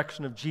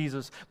resurrection of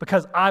Jesus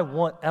because I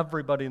want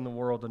everybody in the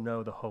world to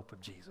know the hope of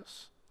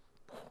Jesus.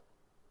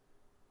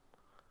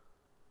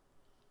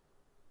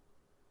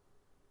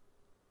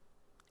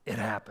 It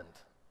happened.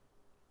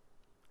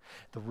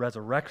 The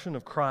resurrection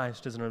of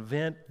Christ is an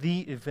event, the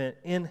event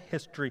in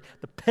history,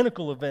 the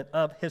pinnacle event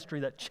of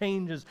history that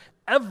changes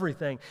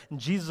everything. And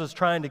Jesus is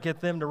trying to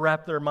get them to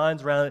wrap their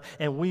minds around it,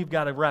 and we've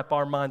got to wrap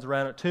our minds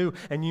around it too.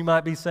 And you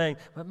might be saying,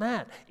 but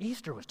Matt,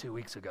 Easter was 2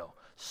 weeks ago.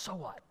 So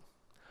what?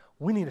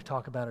 We need to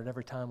talk about it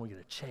every time we get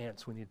a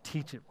chance. We need to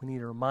teach it. We need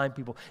to remind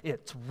people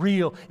it's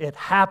real, it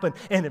happened,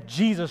 and if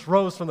Jesus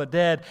rose from the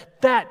dead,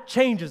 that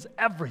changes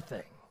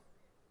everything.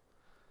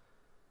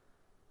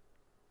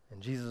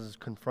 And Jesus is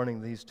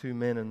confronting these two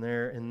men in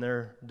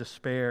their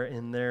despair,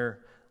 in their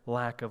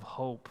lack of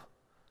hope.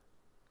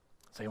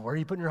 Saying, where are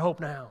you putting your hope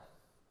now?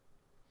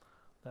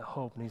 That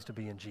hope needs to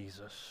be in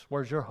Jesus.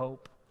 Where's your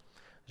hope?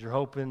 Is your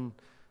hope in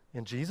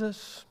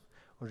Jesus?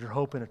 Or is your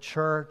hope in a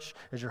church?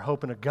 Is your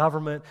hope in a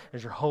government?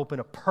 Is your hope in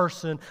a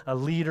person, a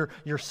leader,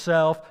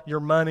 yourself,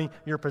 your money,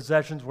 your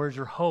possessions? Where's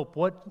your hope?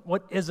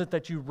 What is it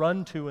that you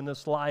run to in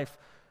this life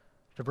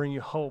to bring you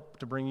hope,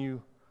 to bring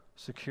you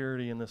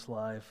security in this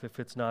life? If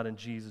it's not in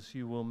Jesus,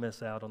 you will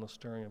miss out on the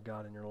stirring of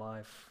God in your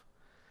life.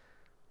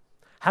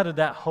 How did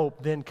that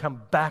hope then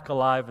come back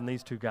alive in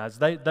these two guys?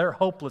 They're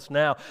hopeless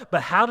now,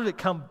 but how did it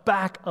come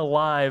back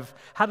alive?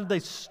 How did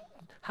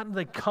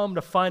they come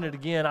to find it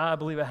again? I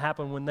believe it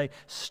happened when they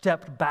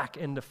stepped back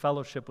into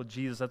fellowship with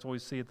Jesus. That's what we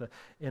see at the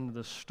end of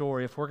the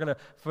story. If we're going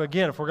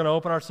to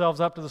open ourselves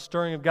up to the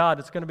stirring of God,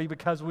 it's going to be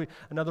because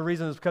another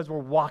reason is because we're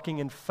walking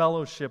in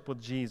fellowship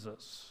with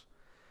Jesus.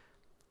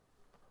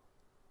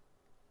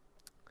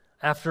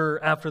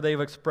 After they've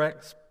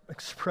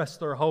expressed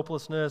their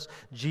hopelessness,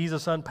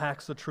 Jesus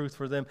unpacks the truth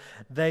for them.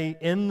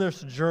 In this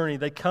journey,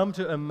 they come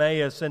to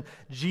Emmaus, and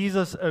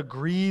Jesus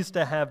agrees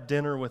to have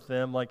dinner with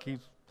them like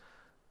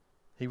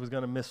he was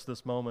going to miss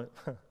this moment.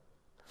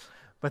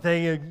 But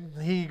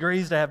he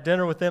agrees to have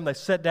dinner with them. They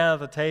sit down at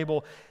the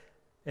table,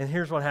 and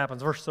here's what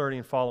happens, verse 30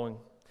 and following.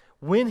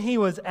 When he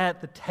was at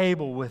the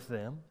table with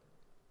them,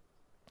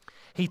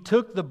 he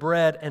took the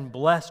bread and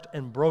blessed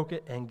and broke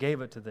it and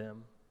gave it to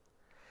them.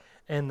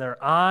 And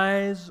their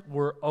eyes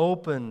were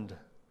opened,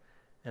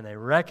 and they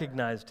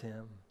recognized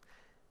him,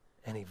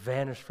 and he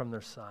vanished from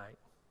their sight.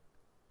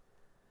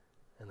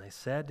 And they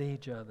said to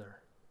each other,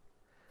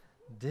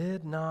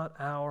 did not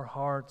our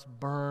hearts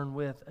burn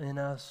within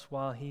us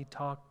while he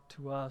talked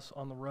to us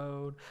on the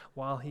road,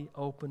 while he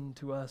opened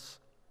to us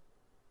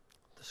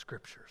the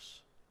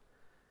Scriptures?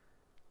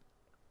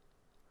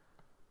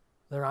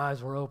 Their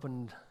eyes were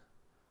opened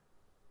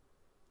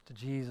to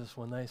Jesus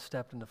when they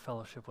stepped into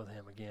fellowship with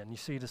him again. You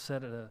see, to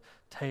sit at a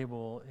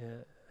table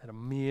at a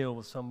meal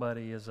with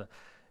somebody is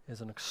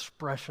an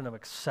expression of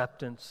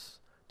acceptance.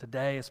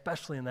 Today,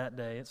 especially in that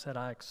day, it said,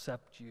 I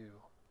accept you.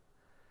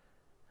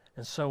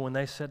 And so when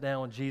they sit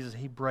down with Jesus,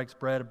 he breaks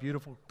bread, a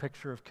beautiful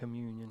picture of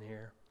communion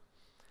here.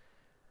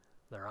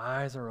 Their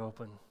eyes are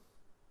open.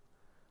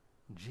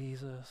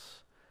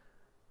 Jesus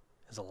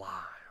is alive.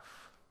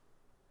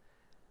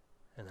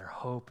 And their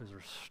hope is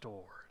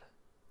restored.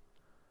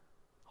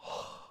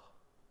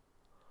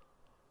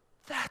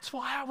 That's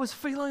why I was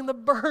feeling the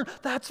burn.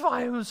 That's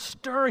why it was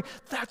stirring.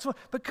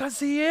 Because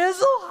He is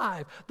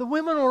alive. The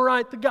women were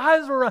right. The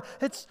guys were right.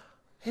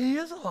 He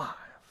is alive.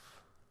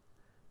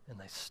 And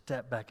they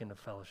step back into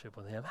fellowship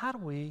with Him. How do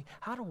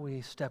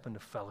we step into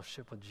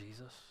fellowship with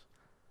Jesus?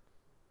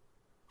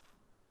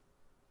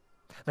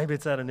 Maybe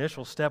it's that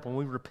initial step when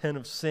we repent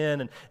of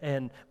sin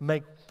and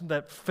make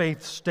that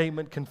faith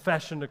statement,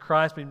 confession to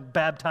Christ, being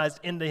baptized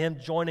into Him,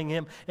 joining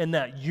Him in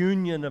that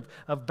union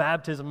of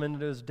baptism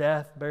into His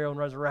death, burial, and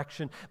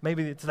resurrection.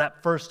 Maybe it's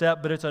that first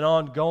step, but it's an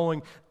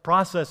ongoing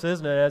process,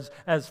 isn't it?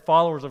 As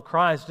followers of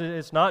Christ,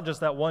 it's not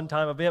just that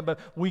one-time event, but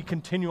we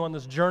continue on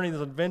this journey,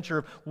 this adventure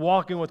of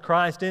walking with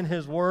Christ in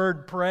His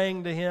Word,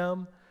 praying to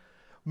Him,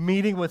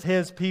 meeting with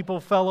His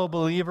people, fellow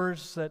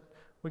believers that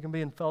we can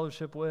be in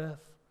fellowship with.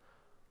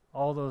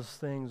 All those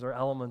things are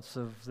elements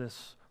of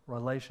this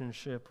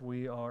relationship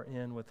we are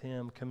in with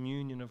Him.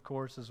 Communion, of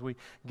course, as we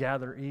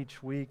gather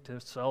each week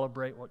to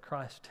celebrate what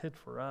Christ did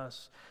for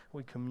us.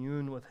 We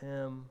commune with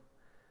Him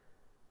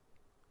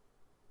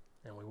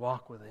and we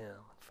walk with Him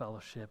in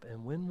fellowship.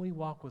 And when we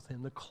walk with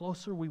Him, the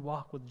closer we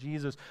walk with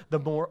Jesus, the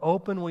more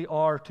open we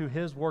are to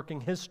His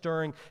working, His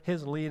stirring,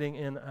 His leading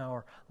in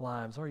our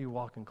lives. Are you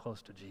walking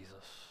close to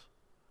Jesus?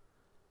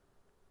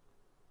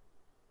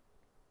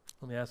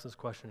 Let me ask this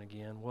question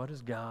again. What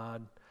is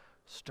God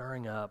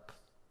stirring up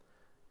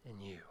in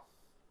you?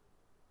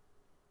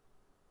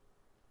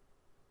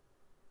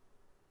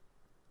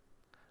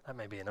 That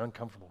may be an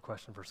uncomfortable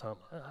question for some.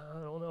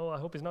 I don't know. I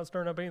hope He's not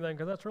stirring up anything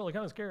because that's really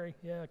kind of scary.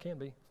 Yeah, it can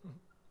be.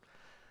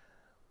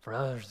 For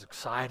others, it's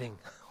exciting.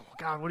 Oh,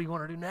 God, what do you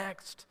want to do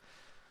next?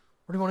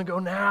 Where do you want to go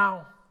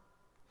now?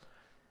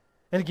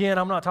 And again,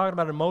 I'm not talking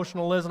about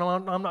emotionalism.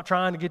 I'm not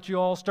trying to get you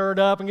all stirred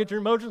up and get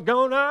your emotions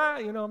going.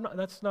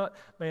 That's not,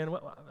 man,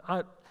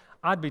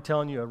 I'd be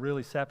telling you a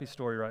really sappy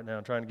story right now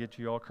and trying to get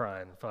you all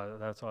crying if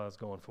that's what I was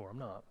going for. I'm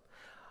not.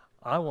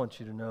 I want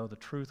you to know the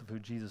truth of who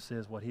Jesus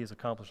is, what He has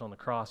accomplished on the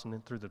cross and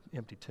then through the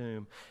empty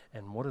tomb.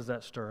 And what does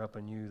that stir up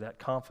in you? That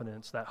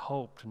confidence, that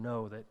hope to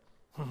know that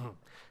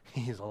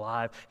He is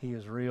alive, He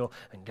is real,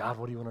 and God,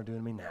 what do you want to do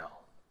to me now?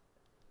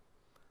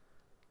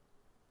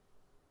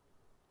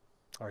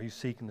 Are you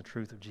seeking the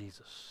truth of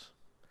Jesus?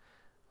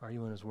 Are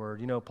you in His Word?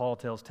 You know, Paul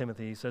tells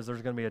Timothy, he says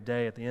there's going to be a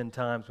day at the end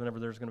times whenever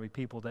there's going to be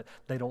people that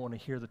they don't want to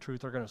hear the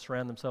truth. They're going to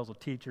surround themselves with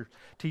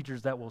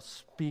teachers that will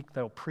speak,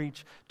 that will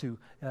preach to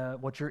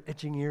what your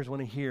itching ears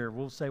want to hear.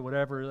 We'll say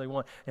whatever they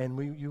want,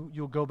 and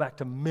you'll go back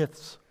to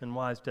myths and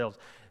wise tales.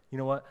 You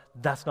know what?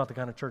 That's not the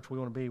kind of church we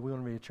want to be. We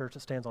want to be a church that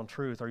stands on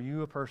truth. Are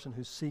you a person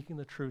who's seeking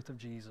the truth of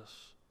Jesus?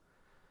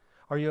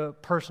 Are you a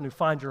person who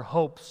finds your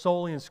hope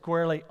solely and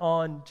squarely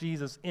on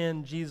Jesus,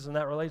 in Jesus, and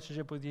that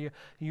relationship with you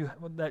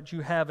that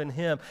you have in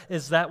Him?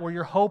 Is that where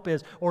your hope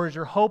is? Or is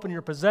your hope in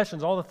your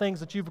possessions, all the things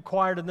that you've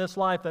acquired in this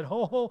life that,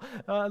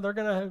 they're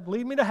going to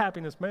lead me to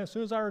happiness, man. As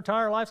soon as I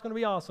retire, life's going to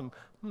be awesome.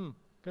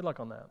 Good luck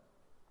on that.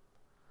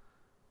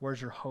 Where's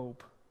your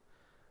hope?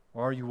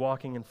 Or are you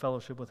walking in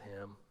fellowship with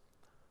Him,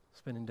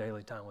 spending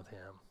daily time with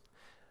Him?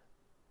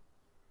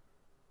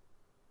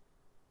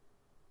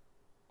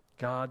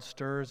 God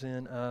stirs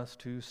in us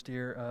to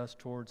steer us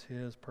towards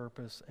His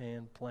purpose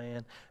and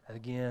plan.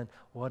 Again,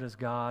 what is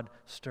God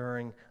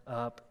stirring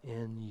up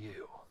in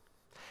you?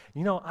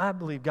 You know, I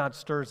believe God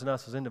stirs in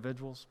us as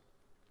individuals,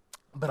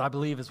 but I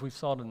believe, as we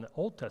saw it in the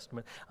Old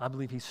Testament, I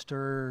believe He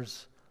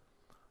stirs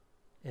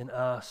in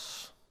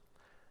us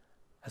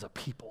as a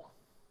people.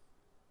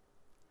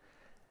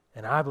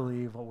 And I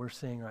believe what we're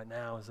seeing right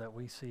now is that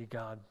we see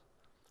God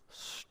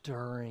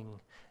stirring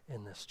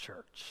in this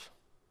church.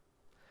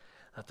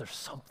 That there's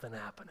something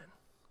happening.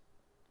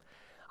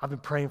 I've been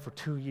praying for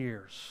 2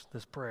 years,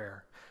 this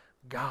prayer.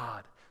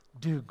 God,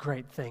 do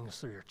great things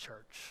through your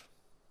church.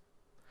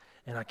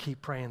 And I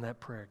keep praying that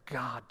prayer.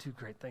 God, do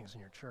great things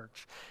in your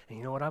church. And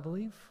you know what I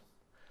believe?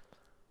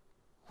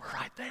 We're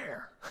right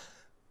there.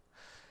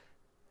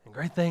 And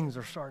great things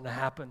are starting to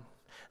happen.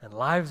 And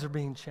lives are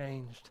being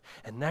changed.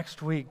 And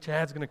next week,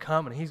 Chad's going to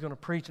come and he's going to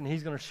preach and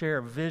he's going to share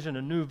a vision,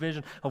 a new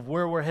vision of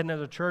where we're heading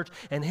as a church.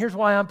 And here's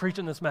why I'm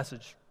preaching this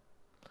message.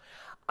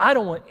 I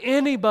don't want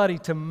anybody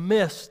to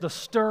miss the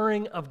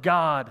stirring of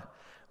God,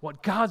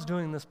 what God's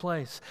doing in this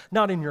place,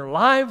 not in your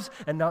lives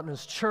and not in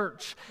His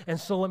church. And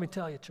so let me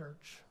tell you,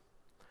 church,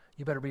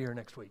 you better be here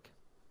next week.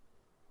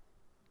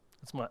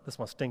 That's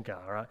my stink eye,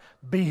 all right?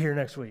 Be here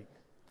next week.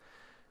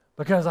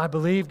 Because I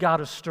believe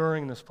God is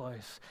stirring this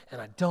place,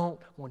 and I don't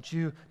want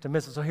you to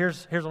miss it. So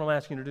here's what I'm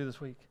asking you to do this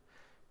week.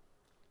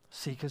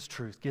 Seek His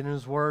truth. Get in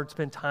His Word.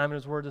 Spend time in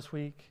His Word this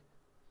week.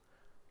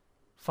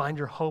 Find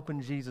your hope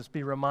in Jesus.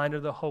 Be reminded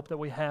of the hope that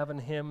we have in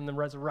Him and the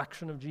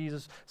resurrection of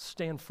Jesus.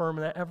 Stand firm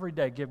in that every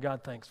day. Give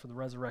God thanks for the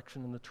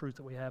resurrection and the truth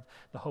that we have,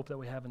 the hope that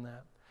we have in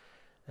that.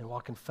 And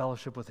walk in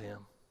fellowship with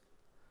Him.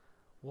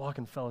 Walk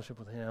in fellowship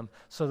with Him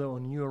so that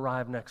when you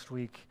arrive next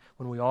week,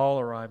 when we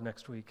all arrive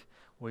next week,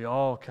 we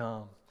all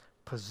come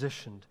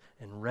positioned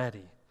and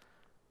ready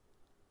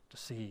to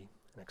see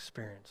and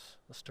experience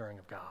the stirring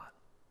of God.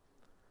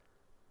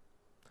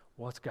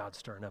 What's God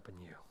stirring up in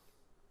you?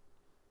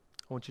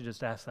 I want you to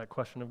just ask that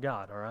question of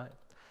God, all right?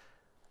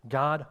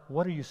 God,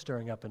 what are you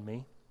stirring up in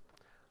me?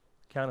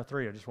 Count of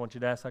three. I just want you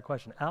to ask that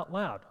question out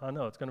loud. I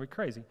know it's going to be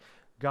crazy.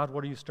 God,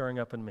 what are you stirring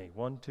up in me?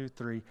 1, 2,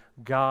 3.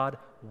 God,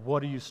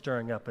 what are you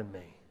stirring up in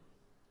me?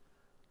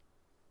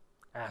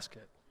 Ask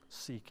it.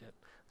 Seek it.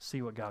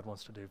 See what God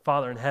wants to do.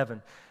 Father in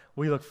heaven,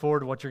 we look forward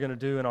to what you're going to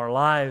do in our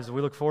lives.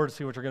 We look forward to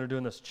see what you're going to do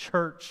in this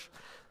church.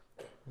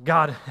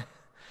 God,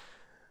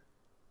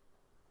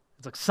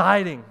 it's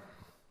exciting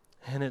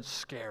and it's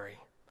scary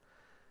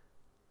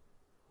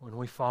when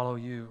we follow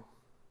you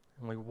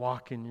and we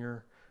walk in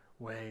your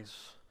ways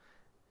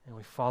and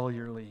we follow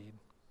your lead.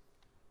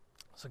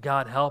 So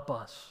God, help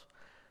us.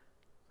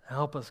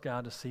 Help us,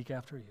 God, to seek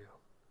after you,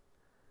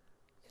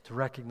 to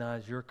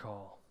recognize your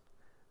call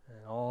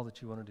and all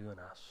that you want to do in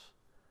us.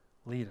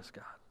 Lead us,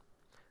 God.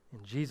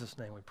 In Jesus'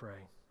 name we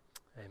pray.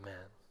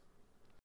 Amen.